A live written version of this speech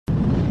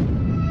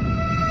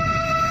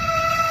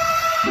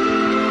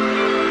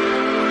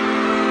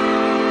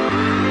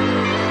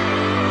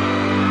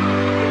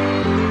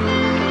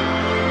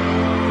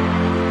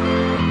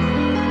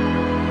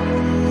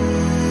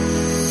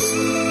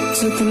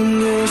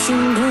ฉั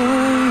นรู้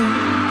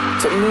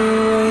ทำอะ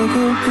ไร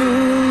ก็รู้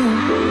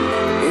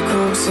มีคว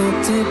ามสุข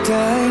ที่ไ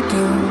ด้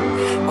ดู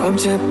ความ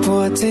เจ็บปว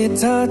ดที่เ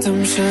ธอท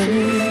ำฉัน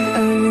而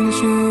人只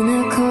能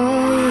可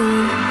以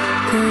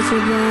จะ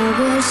บอก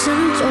ว่าฉั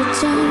นจด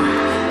จ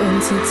ำวัน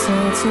ที่เธอ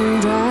ท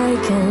ำร้าย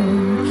กัน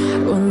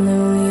วันเร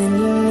ายัง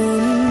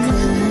可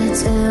以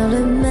叫了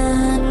慢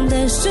但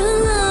是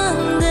冷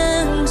的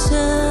着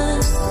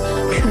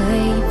可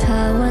以怕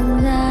วัน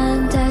นั้น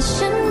แต่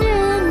ฉัน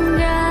ยัง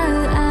รั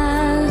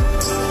ก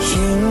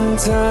ยิ่ง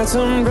เธอท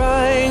ำร้า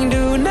ย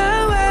ดูน่า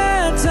เว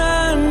ท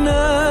น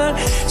า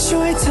ช่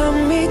วยท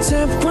ำให้เ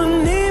จ็บกว่า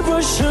นี้เพรา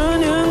ะฉัน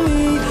ยัง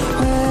มีเ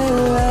ว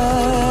ลา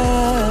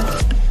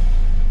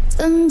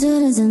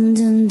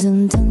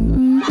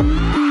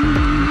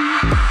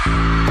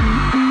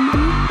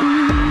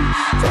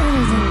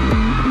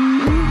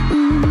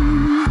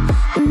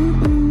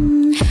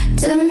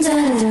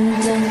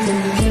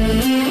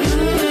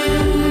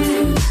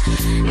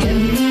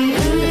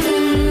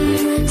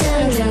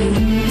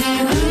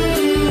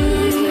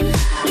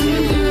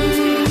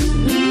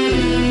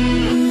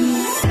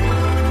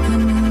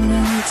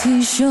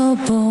说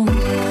不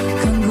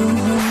看过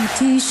后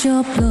ที่ชอ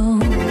บลง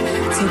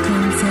เธอค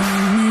งจ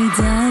ำไม่ไ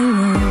ด้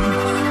ว่า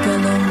ก็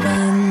ลงบา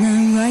นนั้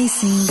นไร้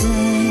สิ่งใด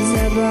เธ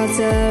อบอกเธ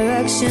อ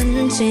รักฉัน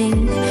จริง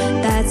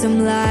แต่ท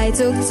ำลาย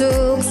ทุ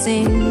กๆ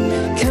สิ่ง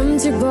ค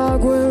ำที่บอก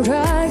ว่า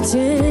รักจ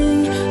ริง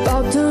บอ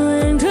กตัวเ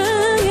องหรื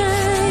อยั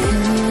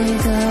งไม่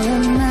ก็ว่า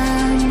มั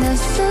นแต่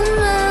ฉัน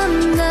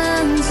นั้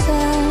นเธ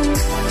อ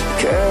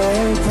เค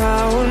ยภา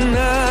วน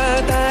า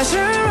แต่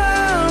ฉัน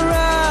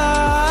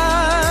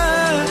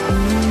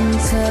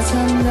ท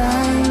ำร้า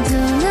ยเธ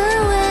อและ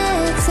เว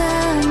ท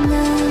น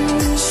า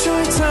ช่ว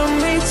ยทำ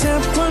ให้เจ็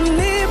บกว่า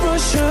นี้เพราะ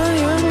ฉัน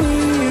ยังมี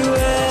เว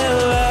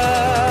ลา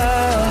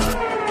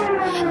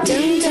ดั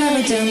งดัง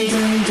ดัง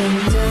ดังดัง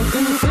ดัง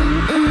ดั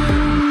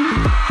ง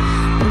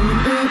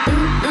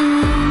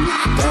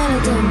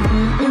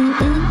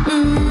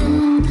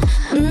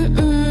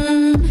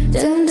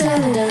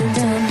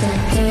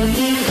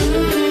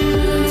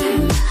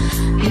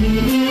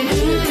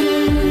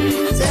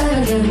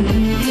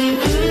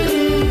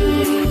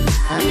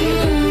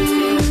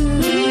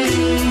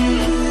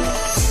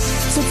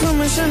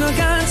ฉันต้อง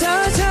การเธอ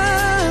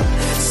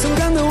สำ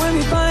คัญแต่วัน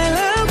ที่ไปแ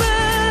ล้วบ้า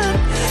ง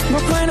บอ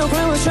กใครต่อใคร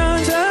ว่าฉัน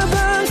เธอ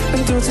บ้างเป็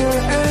นตัวเธอ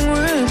เองห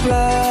รือเป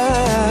ล่า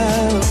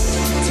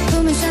เพรา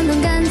ะฉันต้อง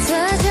การเธ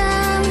อจั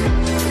ง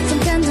ส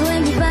ำคัญแต่วั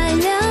นที่ไป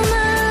แล้ว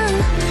มั้ง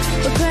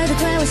บอกใครต่อ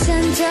ใครว่าฉั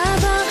นเธอ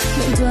บ้างเ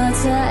ป็นตัวเ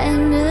ธอเอ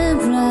งหรือ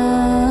เปล่า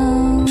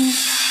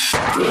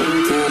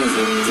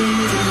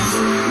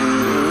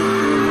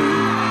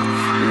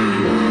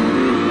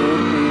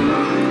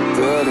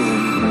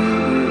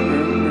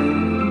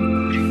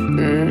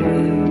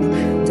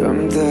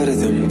Dum dum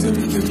dum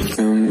dum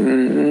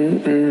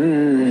dum